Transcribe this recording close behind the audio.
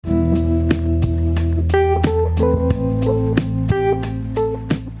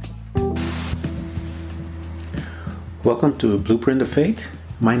Welcome to Blueprint of Faith.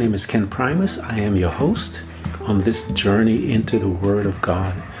 My name is Ken Primus. I am your host on this journey into the Word of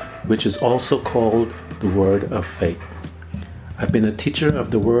God, which is also called the Word of Faith. I've been a teacher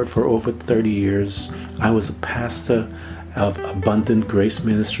of the Word for over 30 years. I was a pastor of Abundant Grace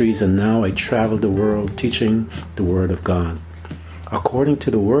Ministries, and now I travel the world teaching the Word of God. According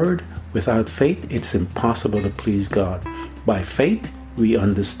to the Word, without faith, it's impossible to please God. By faith, we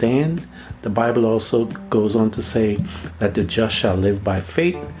understand. The Bible also goes on to say that the just shall live by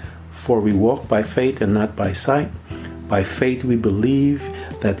faith, for we walk by faith and not by sight. By faith we believe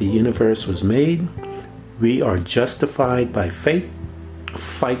that the universe was made. We are justified by faith.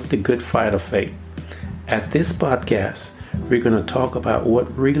 Fight the good fight of faith. At this podcast, we're going to talk about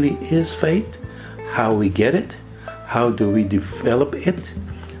what really is faith, how we get it, how do we develop it,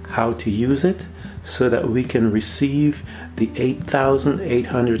 how to use it, so that we can receive the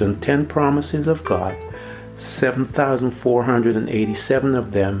 8,810 promises of God, 7,487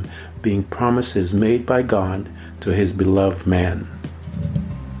 of them being promises made by God to His beloved man.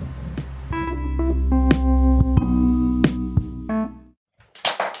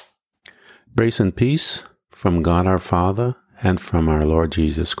 Grace and peace from God our Father and from our Lord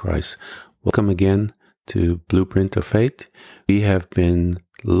Jesus Christ. Welcome again to Blueprint of Faith. We have been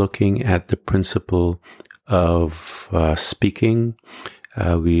looking at the principle of speaking.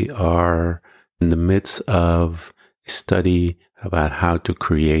 We are in the midst of a study about how to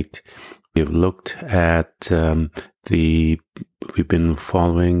create. We've looked at we've been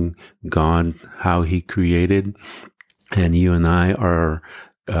following God, how He created, and you and I are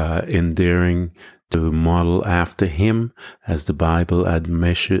endearing to model after Him as the Bible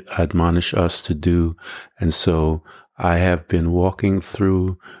admonish us to do. And so I have been walking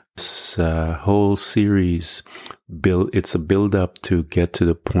through this whole series. It's a build up to get to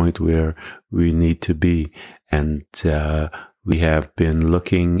the point where we need to be. And we have been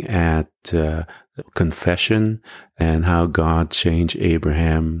looking at confession and how God changed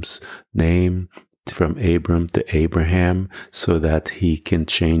Abraham's name from Abram to Abraham so that he can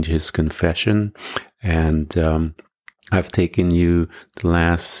change his confession. And I've taken you the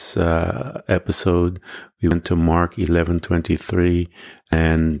last episode. We went to Mark 11:23,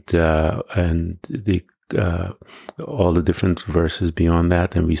 and all the different verses beyond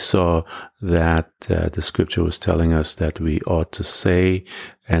that, and we saw that the Scripture was telling us that we ought to say,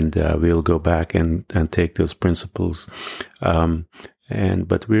 and we'll go back and take those principles.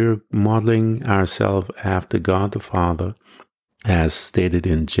 But we're modeling ourselves after God the Father, as stated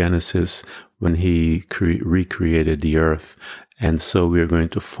in Genesis when He recreated the earth. And so we're going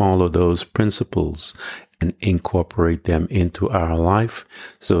to follow those principles and incorporate them into our life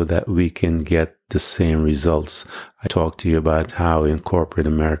so that we can get the same results. I talked to you about how in corporate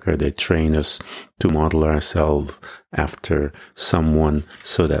America they train us to model ourselves after someone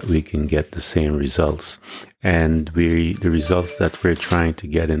so that we can get the same results. And the results that we're trying to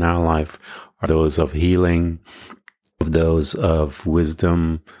get in our life are those of healing, those of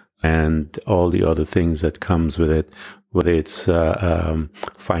wisdom, and all the other things that comes with it, whether it's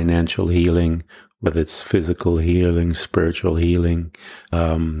financial healing, whether it's physical healing, spiritual healing,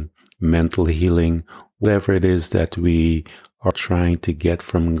 mental healing, whatever it is that we are trying to get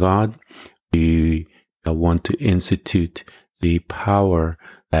from God. We want to institute the power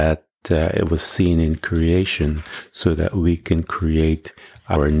that it was seen in creation so that we can create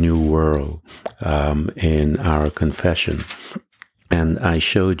our new world in our confession. And I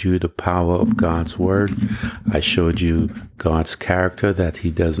showed you the power of God's word. I showed you God's character, that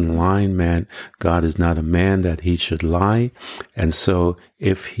He doesn't lie, man. God is not a man that He should lie. And so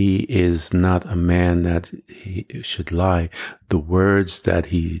if He is not a man that He should lie, the words that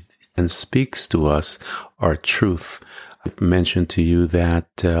He then speaks to us are truth. I've mentioned to you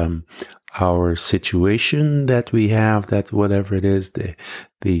that our situation that we have, that whatever it is, the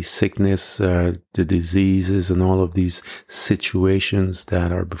sickness, the diseases, and all of these situations that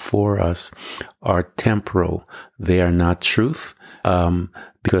are before us are temporal. They are not truth,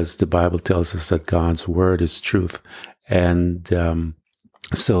 because the Bible tells us that God's word is truth. And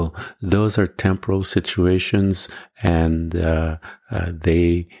so those are temporal situations, and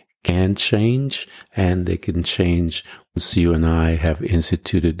they can change, and they can change once you and I have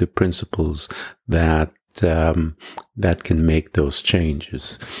instituted the principles that can make those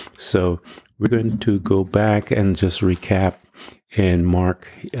changes. So we're going to go back and just recap in Mark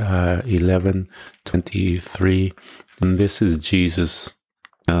 11:23. And this is Jesus.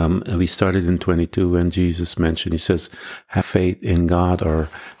 We started in 22 when Jesus mentioned, He says, have faith in God, or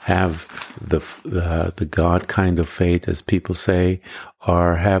have the God kind of faith, as people say,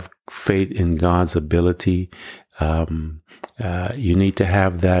 or have faith in God's ability you need to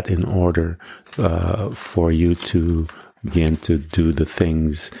have that in order for you to begin to do the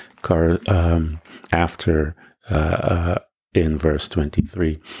things after in verse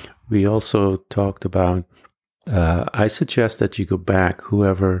 23. We also talked about, I suggest that you go back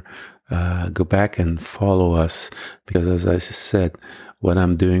and follow us, because as I said, what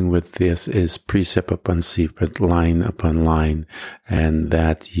I'm doing with this is precept upon precept, line upon line, and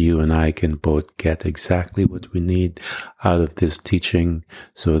that you and I can both get exactly what we need out of this teaching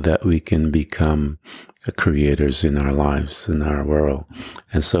so that we can become creators in our lives, in our world.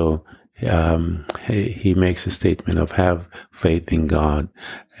 And so he makes a statement of have faith in God.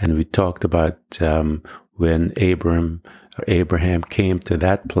 And we talked about when Abraham came to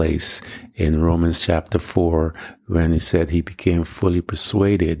that place in Romans chapter 4, when he said he became fully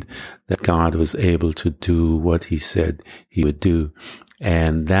persuaded that God was able to do what he said he would do.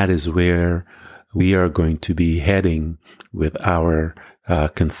 And that is where we are going to be heading with our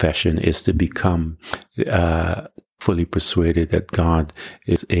confession, is to become fully persuaded that God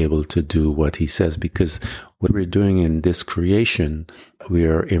is able to do what he says. Because what we're doing in this creation, we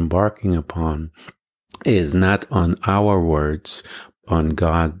are embarking upon, is not on our words, on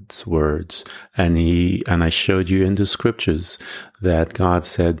God's words. And I showed you in the scriptures that God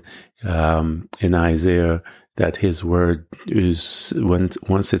said in Isaiah that his word is,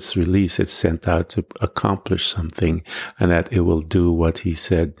 once it's released, it's sent out to accomplish something, and that it will do what he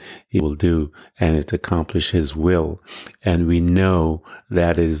said he will do, and it accomplish his will. And we know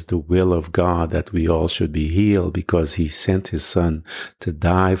that it is the will of God that we all should be healed, because he sent his son to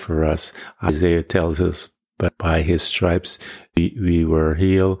die for us. Isaiah tells us, but by his stripes we were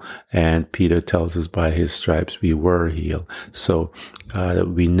healed, and Peter tells us by his stripes we were healed. So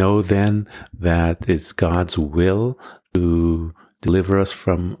we know then that it's God's will to deliver us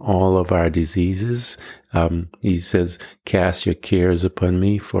from all of our diseases. He says, cast your cares upon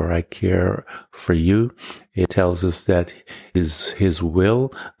me, for I care for you. It tells us that his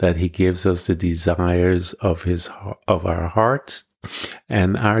will, that he gives us the desires of our hearts,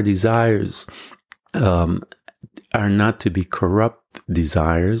 and our desires are not to be corrupt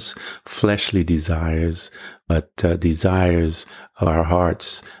desires, fleshly desires, but desires of our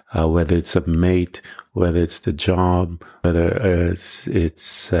hearts, whether it's a mate, whether it's the job, whether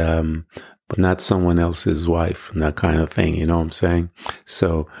it's but not someone else's wife, and that kind of thing, you know what I'm saying?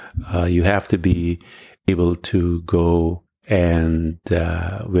 So you have to be able to go and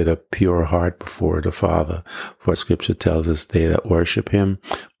with a pure heart before the Father. For Scripture tells us they that worship him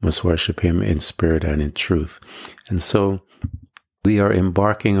must worship him in spirit and in truth. And so we are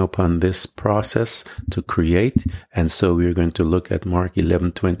embarking upon this process to create. And so we're going to look at Mark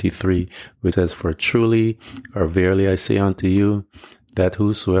 11:23, which says, for truly or verily I say unto you, that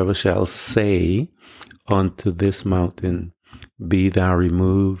whosoever shall say unto this mountain, be thou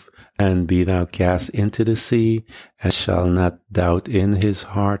removed, and be thou cast into the sea, and shall not doubt in his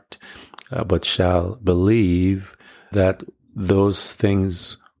heart, but shall believe that those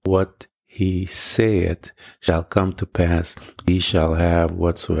things what he saith shall come to pass, he shall have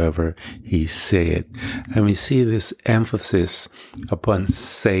whatsoever he saith. And we see this emphasis upon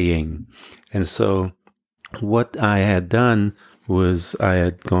saying. And so what I had done was I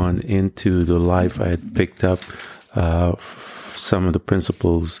had gone into the life, I had picked up some of the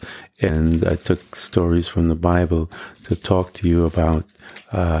principles, and I took stories from the Bible to talk to you about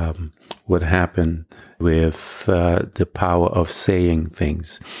what happened with the power of saying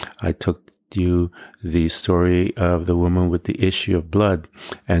things. I took you the story of the woman with the issue of blood,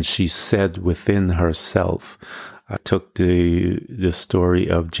 and she said within herself. I took the story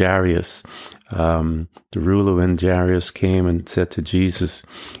of Jairus, the ruler, when Jairus came and said to Jesus,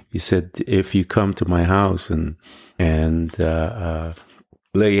 he said, if you come to my house and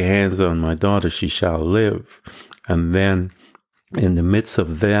lay your hands on my daughter, she shall live. And then in the midst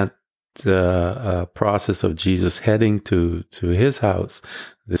of that process of Jesus heading to his house,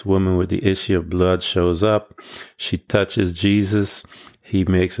 this woman with the issue of blood shows up. She touches Jesus. He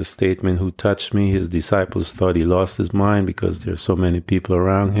makes a statement, who touched me? His disciples thought he lost his mind because there's so many people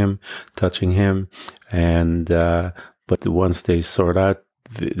around him touching him. And but once they sort out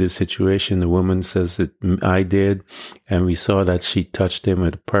the situation, the woman says that I did. And we saw that she touched him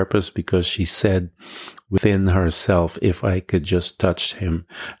with purpose, because she said within herself, if I could just touch him.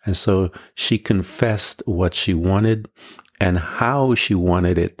 And so she confessed what she wanted and how she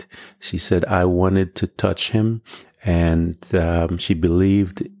wanted it. She said, I wanted to touch him. And she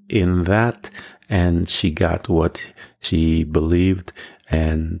believed in that, and she got what she believed.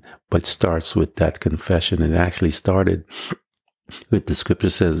 But it starts with that confession. It actually started But the scripture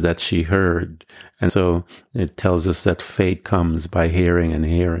says that she heard. And so it tells us that faith comes by hearing and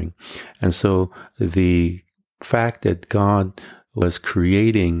hearing. And so the fact that God was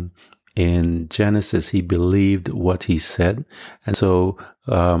creating in Genesis, he believed what he said. And so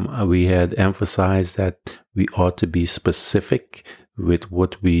we had emphasized that we ought to be specific with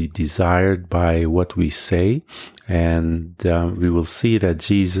what we desired by what we say. And we will see that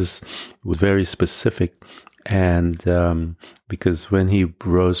Jesus was very specific. And because when he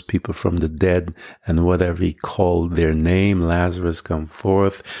rose people from the dead and whatever he called their name, Lazarus come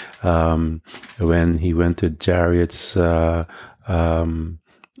forth, when he went to Jairus'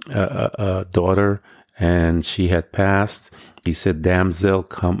 daughter and she had passed, he said, damsel,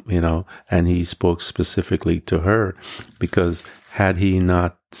 come, and he spoke specifically to her, because had he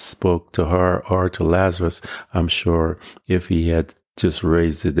not spoke to her or to Lazarus, I'm sure if he had just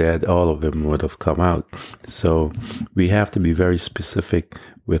raised the dead, all of them would have come out. So we have to be very specific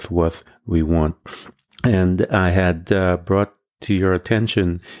with what we want. And I had brought to your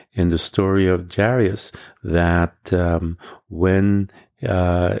attention in the story of Jairus that when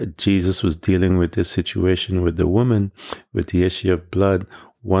Jesus was dealing with this situation with the woman with the issue of blood,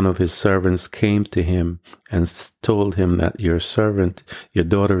 one of his servants came to him and told him that your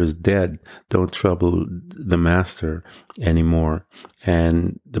daughter is dead. Don't trouble the master anymore.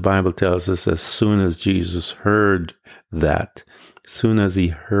 And the Bible tells us as soon as Jesus heard that, soon as he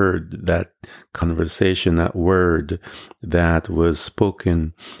heard that conversation, that word that was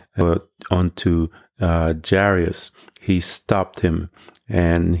spoken unto Jairus, he stopped him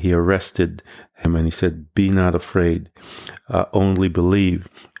and he arrested him and he said, be not afraid, only believe.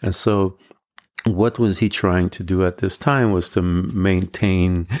 And so what was he trying to do at this time was to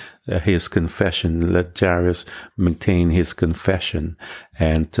maintain his confession, let Jairus maintain his confession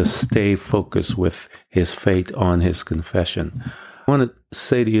and to stay focused with his faith on his confession. I want to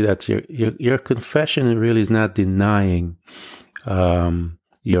say to you that your confession really is not denying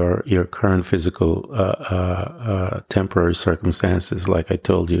your current physical temporary circumstances, like I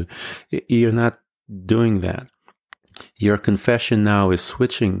told you. You're not doing that. Your confession now is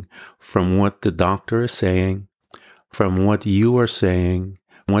switching from what the doctor is saying, from what you are saying,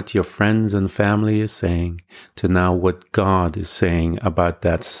 what your friends and family is saying, to now what God is saying about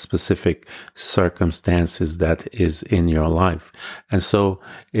that specific circumstances that is in your life. And so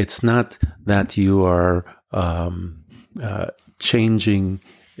it's not that you are changing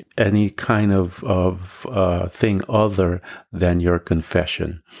any kind of thing other than your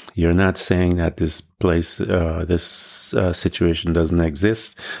confession. You're not saying that this place, this situation doesn't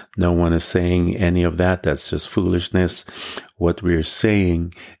exist. No one is saying any of that. That's just foolishness. What we're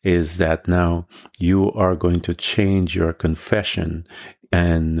saying is that now you are going to change your confession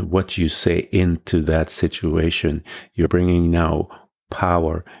and what you say into that situation. You're bringing now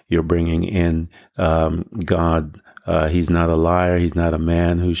power. You're bringing in God. He's not a liar. He's not a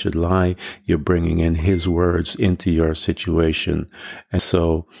man who should lie. You're bringing in his words into your situation. And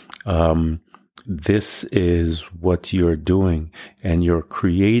so this is what you're doing, and you're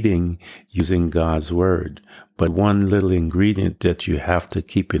creating using God's word. But one little ingredient that you have to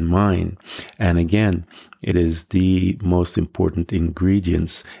keep in mind, and again, it is the most important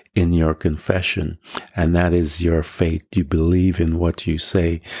ingredients in your confession, and that is your faith. You believe in what you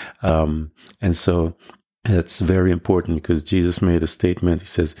say. And so that's very important, because Jesus made a statement. He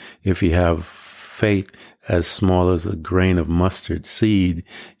says, if you have faith as small as a grain of mustard seed,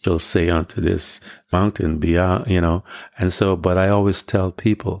 you'll say unto this mountain, be out, And so, but I always tell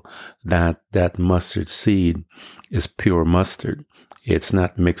people that that mustard seed is pure mustard. It's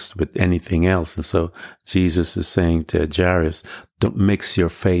not mixed with anything else. And so Jesus is saying to Jairus, don't mix your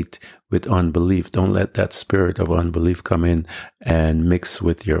faith with unbelief. Don't let that spirit of unbelief come in and mix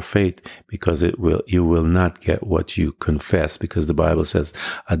with your faith, because you will not get what you confess, because the Bible says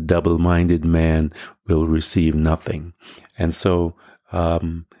a double-minded man will receive nothing. And so,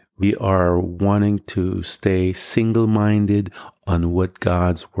 we are wanting to stay single-minded on what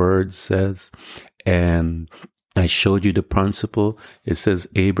God's word says. And I showed you the principle. It says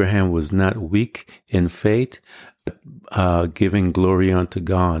Abraham was not weak in faith, giving glory unto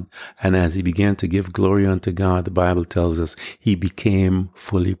God. And as he began to give glory unto God, the Bible tells us he became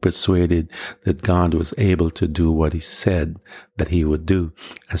fully persuaded that God was able to do what he said that he would do.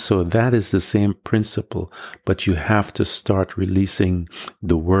 And so that is the same principle, but you have to start releasing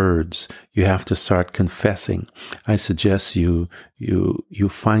the words. You have to start confessing. I suggest you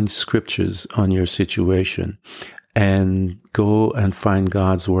find scriptures on your situation and go and find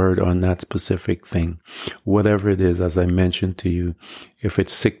God's word on that specific thing. Whatever it is, as I mentioned to you, if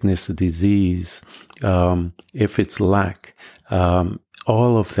it's sickness, disease, if it's lack,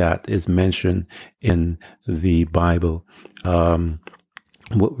 all of that is mentioned in the Bible.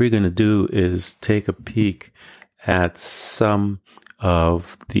 What we're going to do is take a peek at some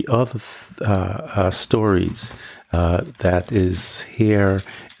of the other stories that is here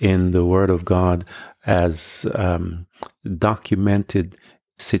in the Word of God as documented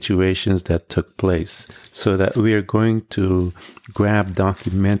situations that took place, so that we are going to grab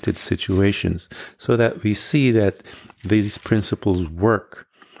documented situations so that we see that these principles work,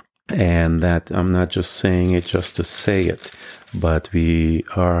 and that I'm not just saying it just to say it, but we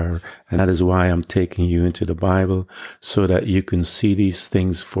are, and that is why I'm taking you into the Bible, so that you can see these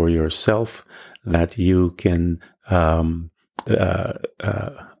things for yourself, that you can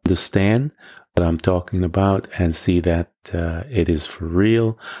understand what I'm talking about and see that it is for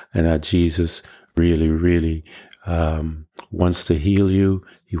real, and that Jesus really wants to heal you.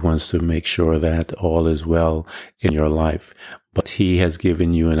 He wants to make sure that all is well in your life. But he has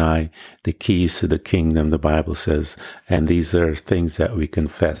given you and I the keys to the kingdom, the Bible says, and these are things that we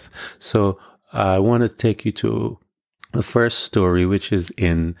confess. So I want to take you to the first story, which is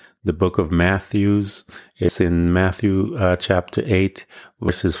in the book of Matthew. It's in Matthew chapter 8,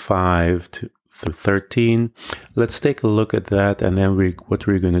 verses 5 through 13. Let's take a look at that, and then what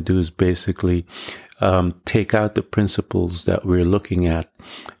we're going to do is basically take out the principles that we're looking at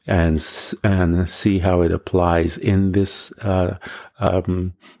and see how it applies in this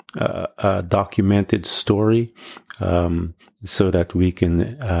documented story, so that we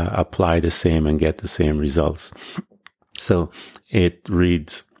can apply the same and get the same results. So it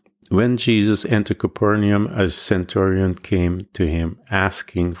reads, when Jesus entered Capernaum, a centurion came to him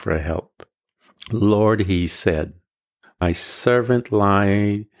asking for help. Lord, he said, my servant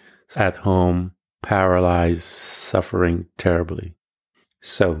lies at home, paralyzed, suffering terribly.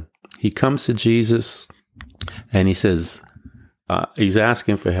 So he comes to Jesus and he says, he's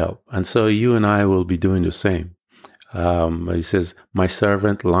asking for help. And so you and I will be doing the same. He says, my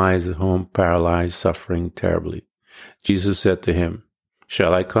servant lies at home, paralyzed, suffering terribly. Jesus said to him,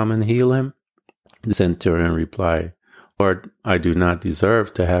 shall I come and heal him? The centurion replied, Lord, I do not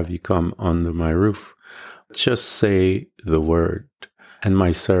deserve to have you come under my roof. Just say the word, and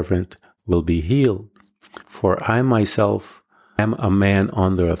my servant will be healed. For I myself am a man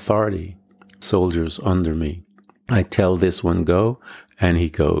under authority, soldiers under me. I tell this one go, and he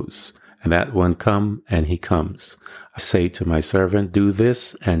goes, and that one come, and he comes. I say to my servant, do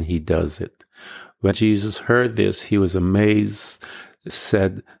this, and he does it. When Jesus heard this, he was amazed,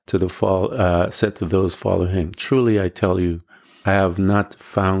 said to those following him, truly I tell you, I have not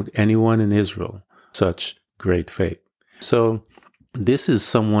found anyone in Israel such great faith. So this is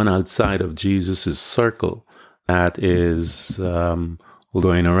someone outside of Jesus' circle that is going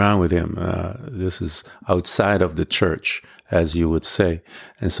around with him. This is outside of the church, as you would say.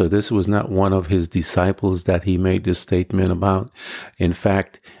 And so this was not one of his disciples that he made this statement about. In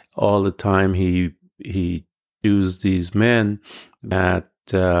fact, all the time he used these men that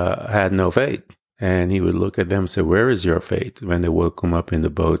had no faith. And he would look at them and say, where is your faith? When they woke him up in the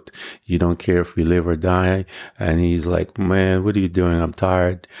boat, you don't care if we live or die. And he's like, man, what are you doing? I'm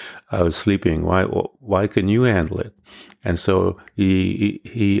tired. I was sleeping. Why couldn't you handle it? And so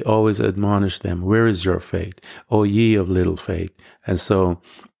he always admonished them, where is your faith? O ye of little faith. And so,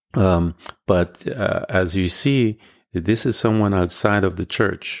 but as you see, this is someone outside of the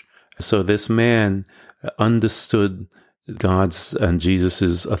church. So this man understood God's and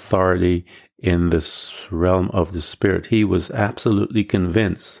Jesus's authority in this realm of the spirit. He was absolutely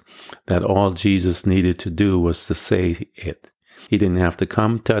convinced that all Jesus needed to do was to say it. He didn't have to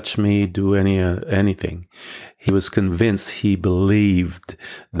come, touch me, do anything. He was convinced, he believed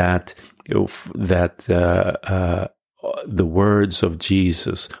that the words of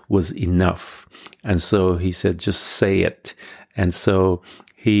Jesus was enough. And so he said, just say it. And so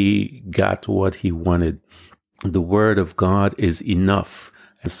he got what he wanted. The word of God is enough.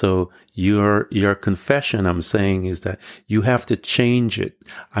 And so your confession, I'm saying, is that you have to change it.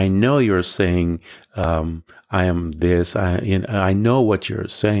 I know you're saying, I am this. I know what you're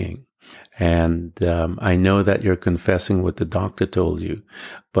saying. And I know that you're confessing what the doctor told you.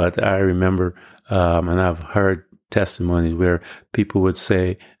 But I remember, and I've heard testimonies where people would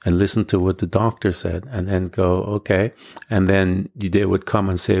say and listen to what the doctor said and then go, okay. And then they would come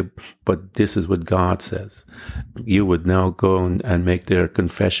and say, but this is what God says. You would now go and make their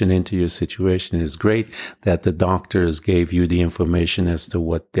confession into your situation. It's great that the doctors gave you the information as to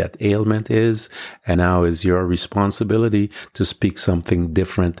what that ailment is. And now is your responsibility to speak something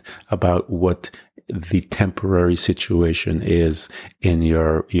different about what the temporary situation is in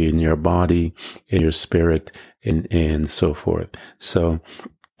your body, in your spirit, and so forth. So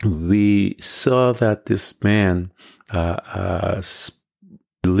we saw that this man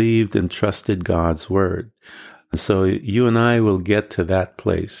believed and trusted God's word. So you and I will get to that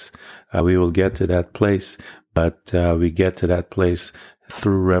place. We will get to that place, but we get to that place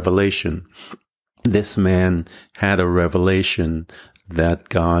through revelation. This man had a revelation that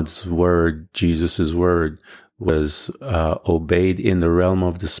God's word, Jesus' word, was obeyed in the realm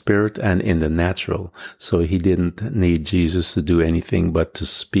of the spirit and in the natural. So he didn't need Jesus to do anything but to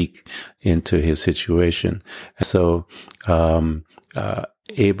speak into his situation. So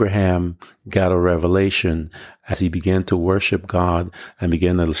Abraham got a revelation as he began to worship God and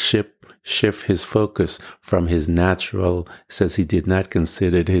began to shift his focus from his natural. Says he did not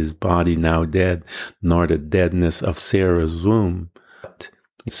consider his body now dead, nor the deadness of Sarah's womb.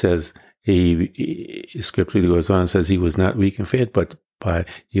 It says, scripture goes on and says he was not weak in faith, but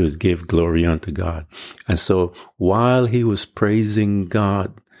he was gave glory unto God. And so while he was praising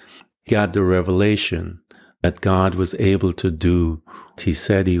God, he got the revelation that God was able to do what he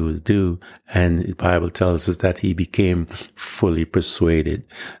said he would do. And the Bible tells us that he became fully persuaded.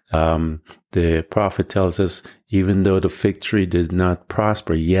 The prophet tells us, even though the fig tree did not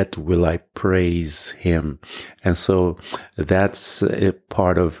prosper, yet will I praise him. And so that's a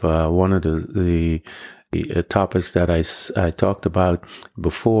part of one of the topics that I talked about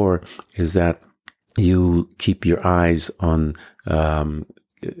before, is that you keep your eyes on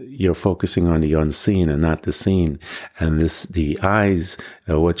you're focusing on the unseen and not the seen. And the eyes,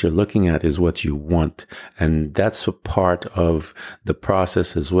 what you're looking at is what you want. And that's a part of the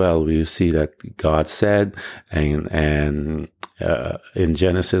process as well. We see that God said, and in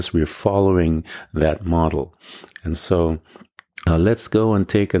Genesis, we're following that model. And so let's go and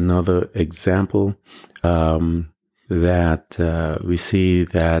take another example, that we see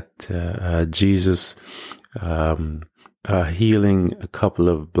that Jesus, healing a couple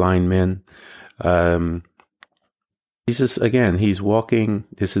of blind men. Jesus, again, he's walking.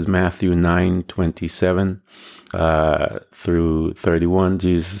 This is Matthew 9:27 through 31.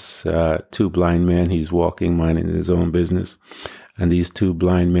 Jesus, two blind men, he's walking, minding his own business. And these two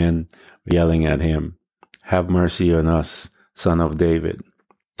blind men yelling at him, "Have mercy on us, Son of David."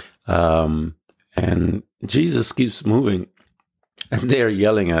 And Jesus keeps moving, and they're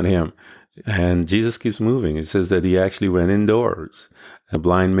yelling at him. And Jesus keeps moving. It says that he actually went indoors. A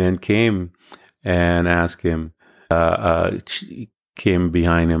blind man came and asked him, came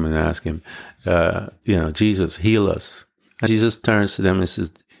behind him and asked him, Jesus, heal us. And Jesus turns to them and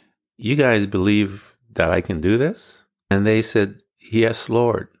says, "You guys believe that I can do this?" And they said, "Yes,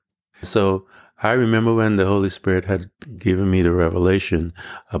 Lord." So I remember when the Holy Spirit had given me the revelation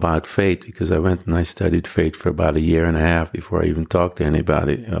about faith, because I went and I studied faith for about 1.5 years before I even talked to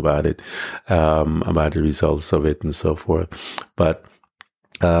anybody about it, about the results of it and so forth. But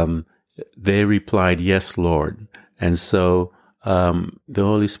they replied, "Yes, Lord." And so the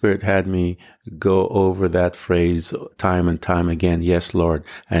Holy Spirit had me go over that phrase time and time again, "Yes, Lord."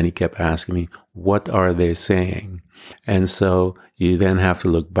 And he kept asking me, what are they saying? And so you then have to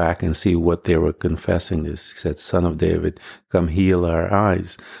look back and see what they were confessing. This, he said, "Son of David, come heal our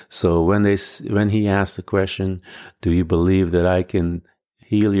eyes." So when he asked the question, "Do you believe that I can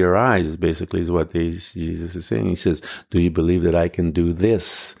heal your eyes?" basically is what Jesus is saying. He says, "Do you believe that I can do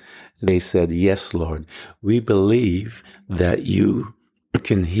this?" They said, "Yes, Lord. We believe that you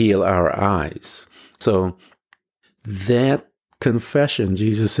can heal our eyes." So that confession,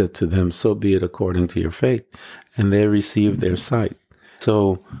 Jesus said to them, "So be it according to your faith." And they received their sight.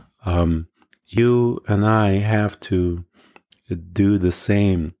 So you and I have to do the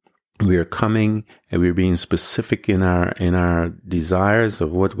same. We are coming and we're being specific in our desires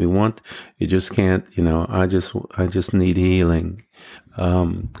of what we want. You just can't, I just need healing.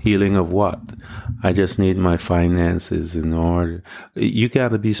 Healing of what? I just need my finances in order. You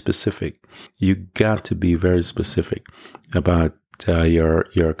got to be specific. You got to be very specific about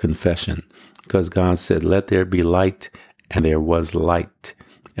your confession, because God said, "Let there be light," and there was light.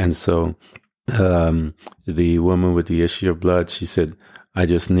 And so the woman with the issue of blood, she said, "I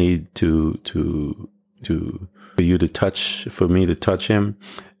just need for me to touch him,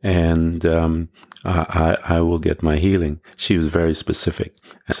 and I will get my healing. She was very specific.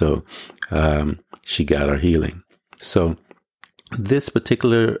 So she got her healing. So this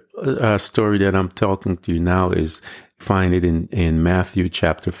particular story that I'm talking to you now find it in Matthew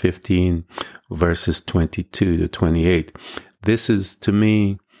chapter 15, verses 22 to 28. This is, to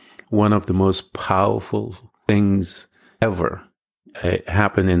me, one of the most powerful things ever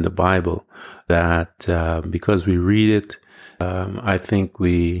happen in the Bible, that because we read it, I think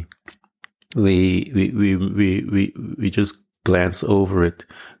we just glance over it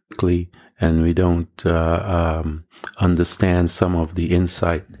quickly, and we don't understand some of the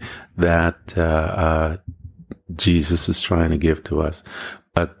insight that Jesus is trying to give to us.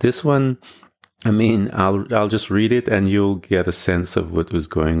 But this one, I mean, I'll just read it and you'll get a sense of what was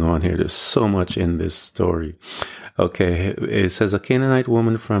going on here. There's so much in this story. Okay, it says, a Canaanite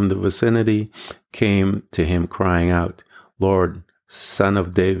woman from the vicinity came to him crying out, "Lord, Son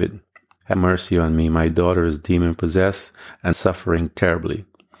of David, have mercy on me. My daughter is demon-possessed and suffering terribly."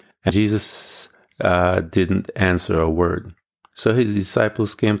 And Jesus didn't answer a word. So his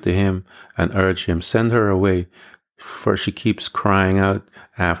disciples came to him and urged him, "Send her away, for she keeps crying out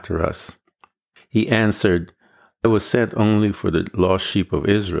after us." He answered, "I was sent only for the lost sheep of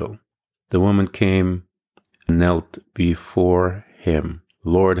Israel." The woman came and knelt before him.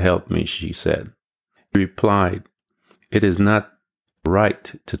 "Lord, help me," she said. He replied, "It is not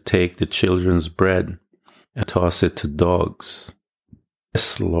right to take the children's bread and toss it to dogs."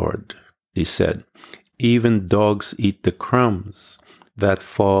 "Yes, Lord," he said. "Even dogs eat the crumbs that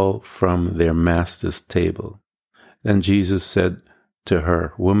fall from their master's table." Then Jesus said to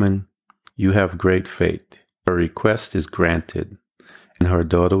her, "Woman, you have great faith. Her request is granted." And her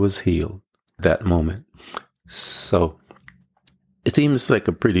daughter was healed that moment. So it seems like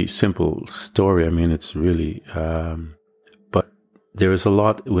a pretty simple story. I mean, it's really, but there is a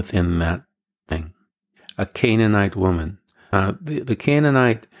lot within that thing. A Canaanite woman. The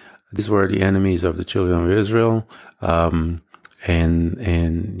Canaanite, these were the enemies of the children of Israel.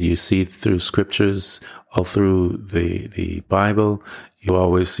 And you see through scriptures, all through the Bible, you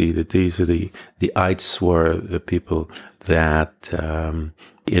always see that these are the ites were the people that the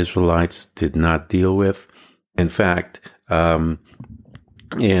Israelites did not deal with. In fact, in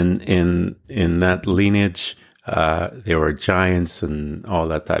that lineage, there were giants and all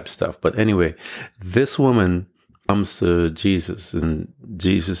that type of stuff. But anyway, this woman comes to Jesus, and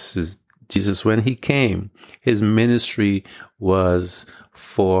Jesus, when he came, his ministry was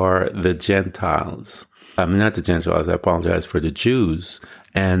for the Gentiles. I mean, not the Gentiles, I apologize, for the Jews.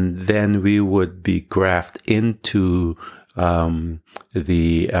 And then we would be grafted into the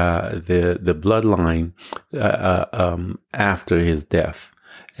bloodline after his death.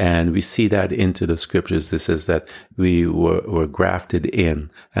 And we see that into the scriptures. It says that we were grafted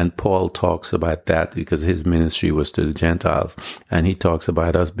in. And Paul talks about that because his ministry was to the Gentiles. And he talks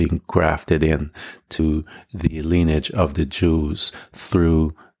about us being grafted in to the lineage of the Jews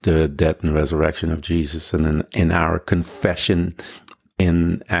through the death and resurrection of Jesus. And in our confession,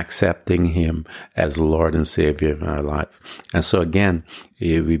 in accepting him as Lord and Savior of our life. And so again,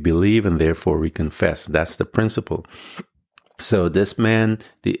 we believe and therefore we confess. That's the principle. So this man,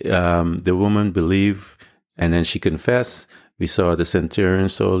 the woman believed, and then she confessed. We saw the centurion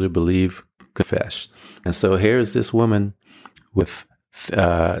soldier believe, confess. And so here's this woman with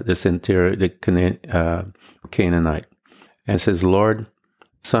the centurion, the Canaanite, and says, "Lord,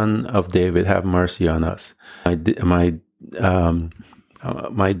 Son of David, have mercy on us. My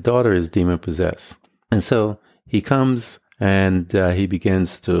daughter is demon possessed." And so he comes and he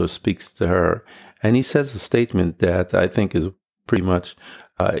begins to speak to her. And he says a statement that I think is pretty much,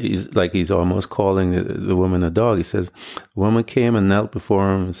 he's almost calling the woman a dog. He says, the woman came and knelt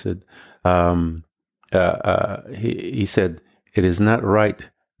before him and said, he said, "It is not right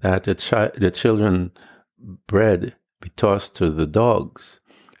that the children bread be tossed to the dogs."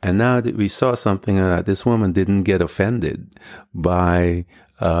 And now that we saw something that this woman didn't get offended by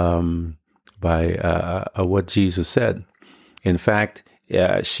what Jesus said. In fact,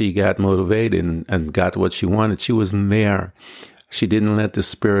 she got motivated and got what she wanted. She wasn't there. She didn't let the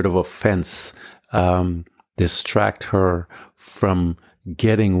spirit of offense distract her from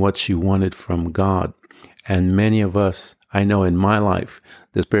getting what she wanted from God. And many of us, I know in my life,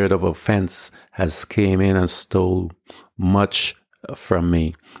 the spirit of offense has came in and stole much from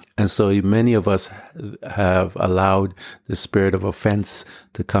me. And so many of us have allowed the spirit of offense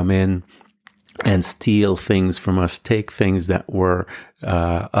to come in and steal things from us, take things that were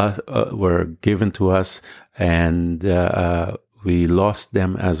given to us, and we lost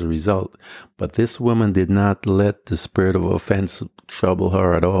them as a result. But this woman did not let the spirit of offense trouble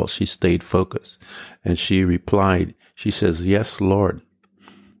her at all. She stayed focused. And she replied, she says, "Yes, Lord,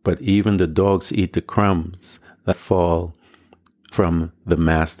 but even the dogs eat the crumbs that fall from the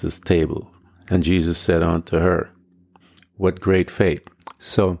master's table." And Jesus said unto her, "What great faith."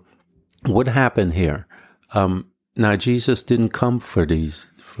 So what happened here? Now, Jesus didn't come for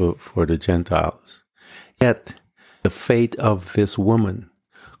the Gentiles. Yet, the faith of this woman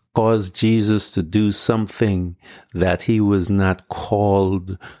caused Jesus to do something that he was not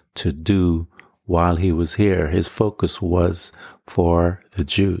called to do while he was here. His focus was for the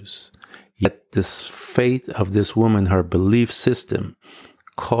Jews. Yet, this faith of this woman, her belief system,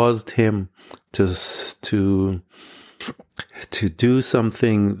 caused him to do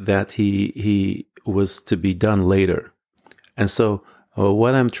something that he was to be done later. And so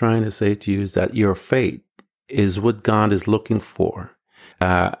what I'm trying to say to you is that your faith is what God is looking for.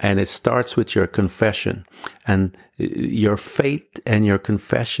 And it starts with your confession. And your faith and your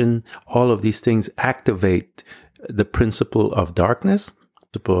confession, all of these things activate the principle of darkness,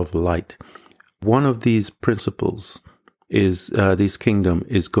 principle of light. One of these principles is this kingdom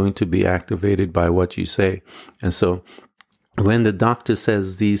is going to be activated by what you say. And so when the doctor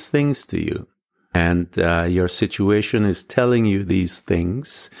says these things to you, and your situation is telling you these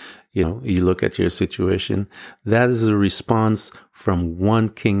things, you look at your situation, that is a response from one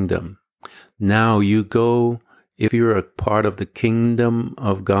kingdom. Now you go, if you're a part of the kingdom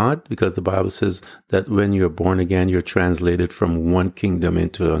of God, because the Bible says that when you're born again, you're translated from one kingdom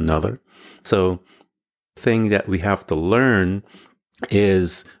into another. So the thing that we have to learn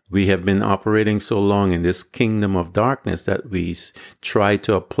is we have been operating so long in this kingdom of darkness that we try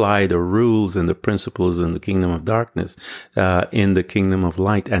to apply the rules and the principles in the kingdom of darkness in the kingdom of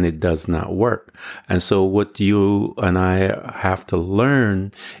light, and it does not work. And so what you and I have to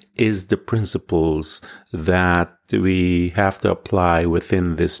learn is the principles that we have to apply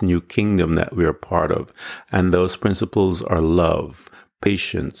within this new kingdom that we're part of. And those principles are love,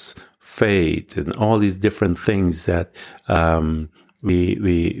 patience, faith, and all these different things that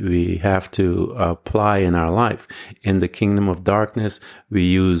we have to apply in our life. In the kingdom of darkness, we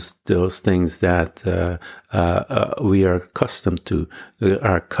use those things that we are accustomed to,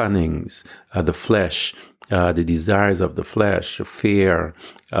 our cunnings, the flesh, the desires of the flesh, fear,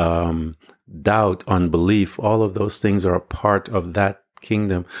 doubt, unbelief. All of those things are a part of that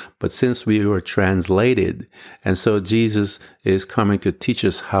kingdom. But since we were translated, and so Jesus is coming to teach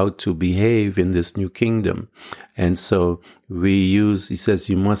us how to behave in this new kingdom. And so he says,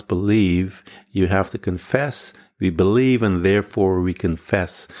 you must believe, you have to confess. We believe and therefore we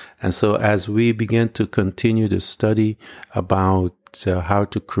confess. And so as we begin to continue to study about how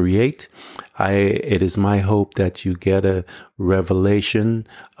to create, it is my hope that you get a revelation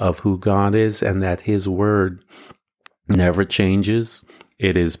of who God is and that his word never changes.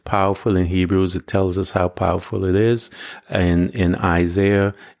 It is powerful. In Hebrews, it tells us how powerful it is. And in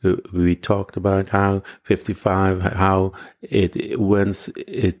Isaiah, we talked about how 55, how once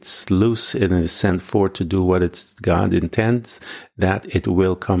it's loose and it is sent forth to do what God intends, that it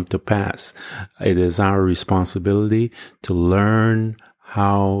will come to pass. It is our responsibility to learn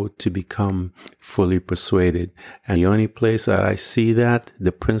how to become fully persuaded. And the only place that I see that,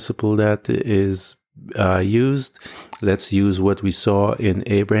 the principle that is used, let's use what we saw in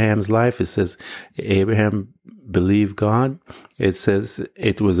Abraham's life. It says Abraham believed God. It says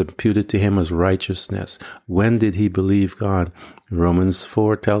it was imputed to him as righteousness. When did he believe God? Romans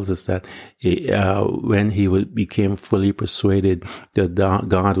 4 tells us that when he became fully persuaded that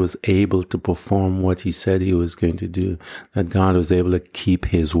God was able to perform what he said he was going to do, that God was able to keep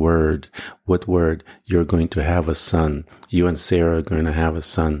his word. What word? You're going to have a son. You and Sarah are going to have a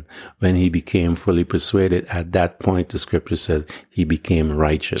son. When he became fully persuaded, at that point, the scripture says he became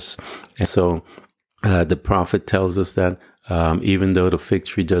righteous. And so the prophet tells us that even though the fig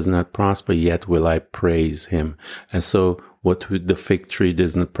tree does not prosper, yet will I praise him. And so what the fig tree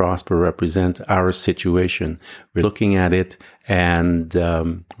doesn't prosper represent our situation. We're looking at it and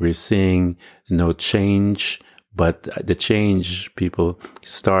we're seeing no change, but the change, people,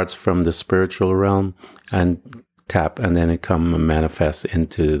 starts from the spiritual realm and then it come and manifest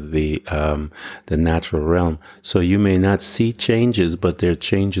into the natural realm. So you may not see changes, but there are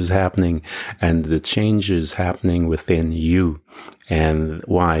changes happening, and the changes happening within you. And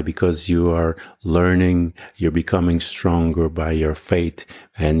why? Because you are learning, you're becoming stronger by your faith,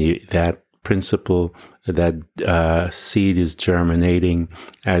 and that principle that seed is germinating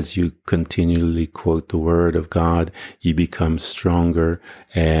as you continually quote the Word of God. You become stronger,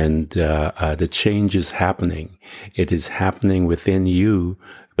 and the change is happening. It is happening within you,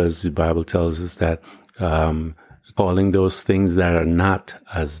 because the Bible tells us that calling those things that are not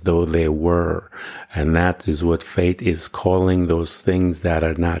as though they were. And that is what faith is, calling those things that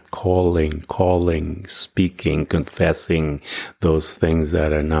are not, calling, speaking, confessing those things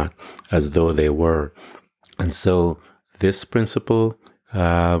that are not as though they were. And so this principle,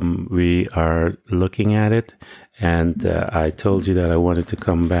 we are looking at it. And I told you that I wanted to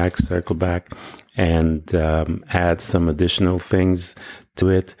come back, circle back, and add some additional things to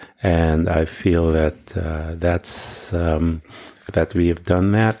it. And I feel that that we have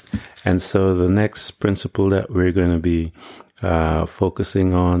done that. And so the next principle that we're going to be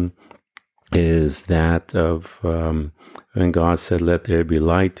focusing on is that of when God said, "Let there be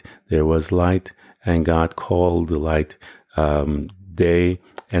light," there was light, and God called the light day.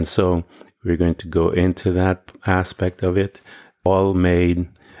 And so we're going to go into that aspect of it. All made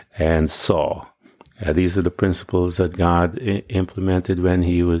and saw. These are the principles that God implemented when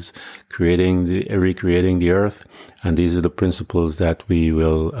He was recreating the earth, and these are the principles that we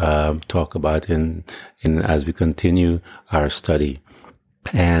will talk about in as we continue our study.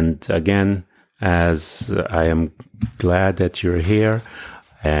 And again, as I am glad that you're here,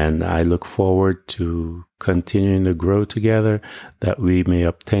 and I look forward to continuing to grow together, that we may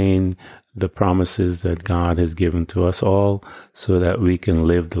obtain the promises that God has given to us all, so that we can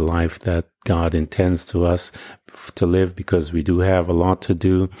live the life that God intends to us to live, because we do have a lot to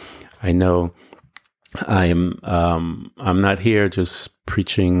do. I know I'm not here just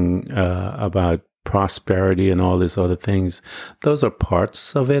preaching about prosperity and all these other things. Those are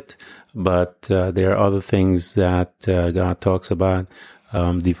parts of it, but there are other things that God talks about.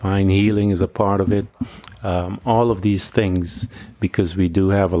 Divine healing is a part of it. All of these things, because we do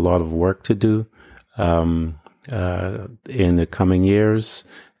have a lot of work to do in the coming years.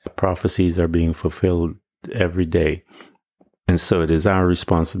 Prophecies are being fulfilled every day. And so it is our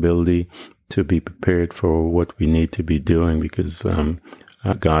responsibility to be prepared for what we need to be doing, because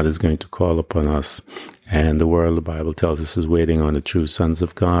God is going to call upon us. And the world, the Bible tells us, is waiting on the true sons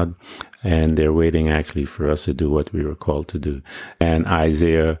of God. And they're waiting actually for us to do what we were called to do. And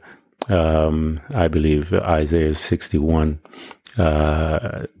Isaiah, I believe Isaiah 61,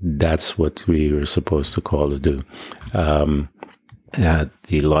 that's what we were supposed to call to do.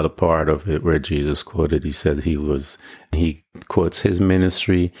 The latter part of it where Jesus quoted, he said he quotes his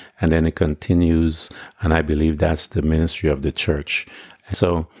ministry, and then it continues, and I believe that's the ministry of the church.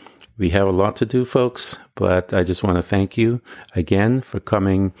 So we have a lot to do, folks, but I just want to thank you again for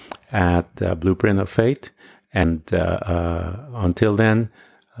coming at Blueprint of Faith. And until then,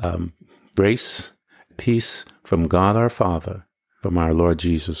 grace, peace from God our Father, from our Lord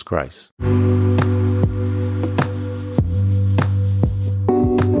Jesus Christ.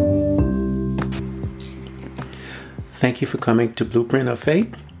 Thank you for coming to Blueprint of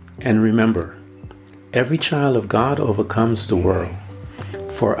Faith. And remember, every child of God overcomes the world.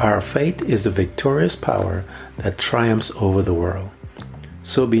 For our faith is the victorious power that triumphs over the world.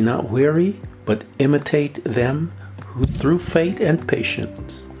 So be not weary, but imitate them who through faith and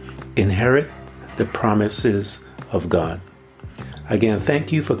patience inherit the promises of God. Again,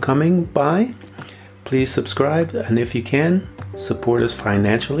 thank you for coming by. Please subscribe, and if you can, support us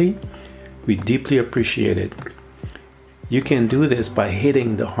financially. We deeply appreciate it. You can do this by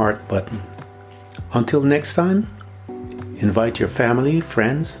hitting the heart button. Until next time, invite your family,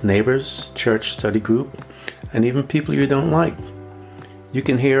 friends, neighbors, church study group, and even people you don't like. You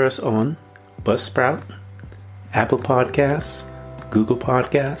can hear us on Buzzsprout, Apple Podcasts, Google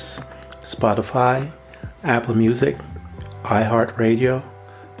Podcasts, Spotify, Apple Music, iHeartRadio,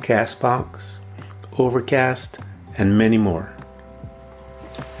 Castbox, Overcast, and many more.